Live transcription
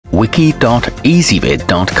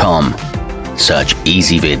wiki.ezvid.com. Search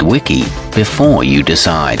Ezvid Wiki before you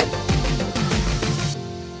decide.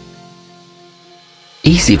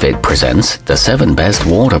 Ezvid presents the 7 best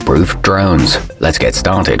waterproof drones. Let's get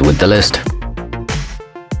started with the list.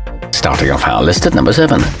 Starting off our list at number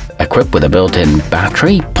 7. Equipped with a built-in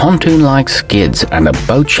battery, pontoon-like skids, and a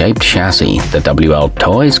boat-shaped chassis, the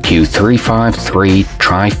WLtoys Q353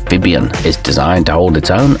 Triphibian is designed to hold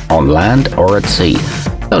its own on land or at sea,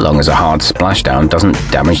 so long as a hard splashdown doesn't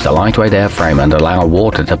damage the lightweight airframe and allow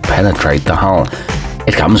water to penetrate the hull.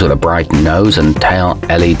 It comes with a bright nose and tail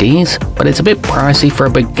LEDs, but it's a bit pricey for a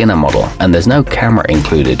beginner model, and there's no camera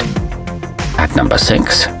included. At number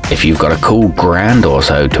 6, if you've got a cool grand or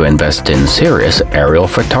so to invest in serious aerial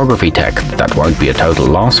photography tech that won't be a total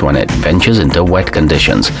loss when it ventures into wet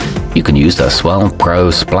conditions, you can use the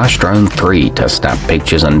Swellpro Splash Drone 3 to snap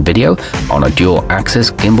pictures and video on a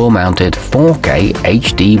dual-axis gimbal-mounted 4K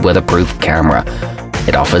HD weatherproof camera.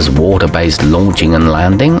 It offers water-based launching and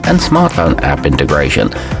landing and smartphone app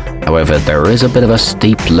integration. However, there is a bit of a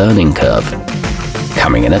steep learning curve.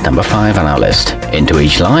 Coming in at number 5 on our list. Into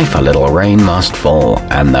each life a little rain must fall,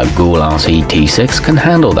 and the goolrc T6 can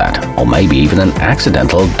handle that, or maybe even an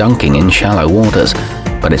accidental dunking in shallow waters.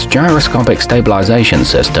 But its gyroscopic stabilization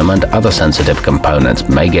system and other sensitive components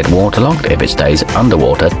may get waterlogged if it stays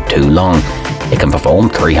underwater too long. It can perform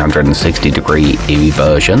 360-degree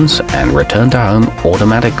eversions and return to home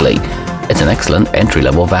automatically. It's an excellent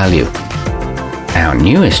entry-level value. Our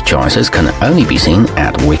newest choices can only be seen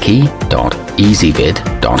at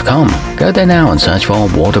wiki.ezvid.com. Go there now and search for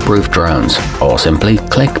waterproof drones, or simply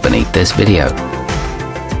click beneath this video.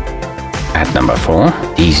 At number 4,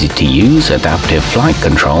 easy-to-use adaptive flight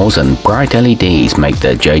controls and bright LEDs make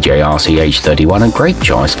the JJRC H31 a great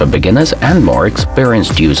choice for beginners and more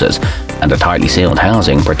experienced users, and a tightly sealed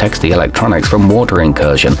housing protects the electronics from water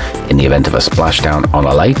incursion in the event of a splashdown on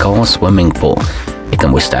a lake or swimming pool. It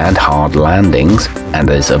can withstand hard landings and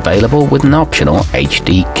is available with an optional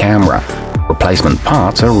HD camera. Replacement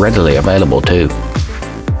parts are readily available too.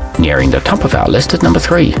 Nearing the top of our list at number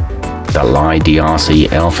 3. The Leidy RC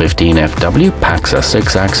L15 FW packs a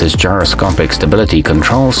 6-axis gyroscopic stability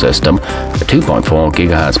control system, a 2.4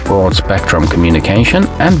 GHz broad spectrum communication,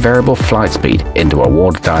 and variable flight speed into a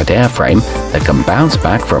watertight airframe that can bounce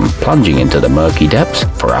back from plunging into the murky depths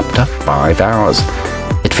for up to 5 hours.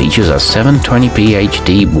 It features a 720p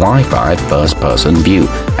HD Wi-Fi first-person view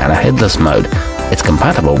and a headless mode. It's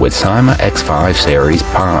compatible with Cyma X5 series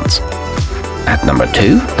parts. At number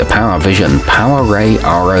 2, the PowerVision PowerREA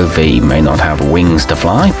ROV may not have wings to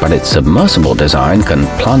fly, but its submersible design can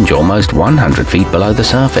plunge almost 100 feet below the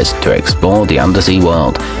surface to explore the undersea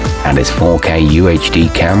world, and its 4K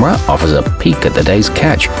UHD camera offers a peek at the day's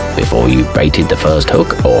catch before you've baited the first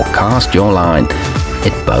hook or cast your line.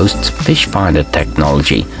 It boasts fish finder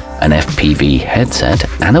technology, an FPV headset,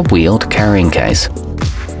 and a wheeled carrying case.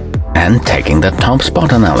 And taking the top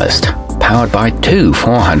spot on our list, powered by 2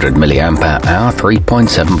 400 mAh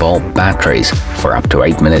 3.7-volt batteries for up to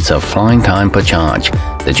 8 minutes of flying time per charge.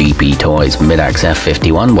 The WLtoys middax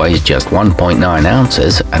F51 weighs just 1.9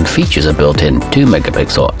 ounces and features a built-in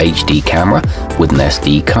 2-megapixel HD camera with an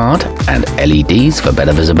SD card and LEDs for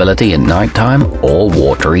better visibility in nighttime or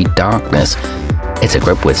watery darkness. It's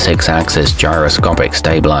equipped with 6-axis gyroscopic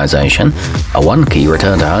stabilization, a 1-key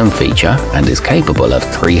return-to-home feature, and is capable of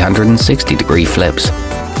 360-degree flips.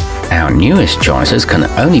 Our newest choices can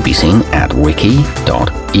only be seen at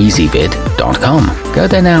wiki.ezvid.com. Go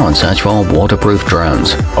there now and search for waterproof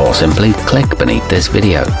drones, or simply click beneath this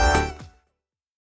video.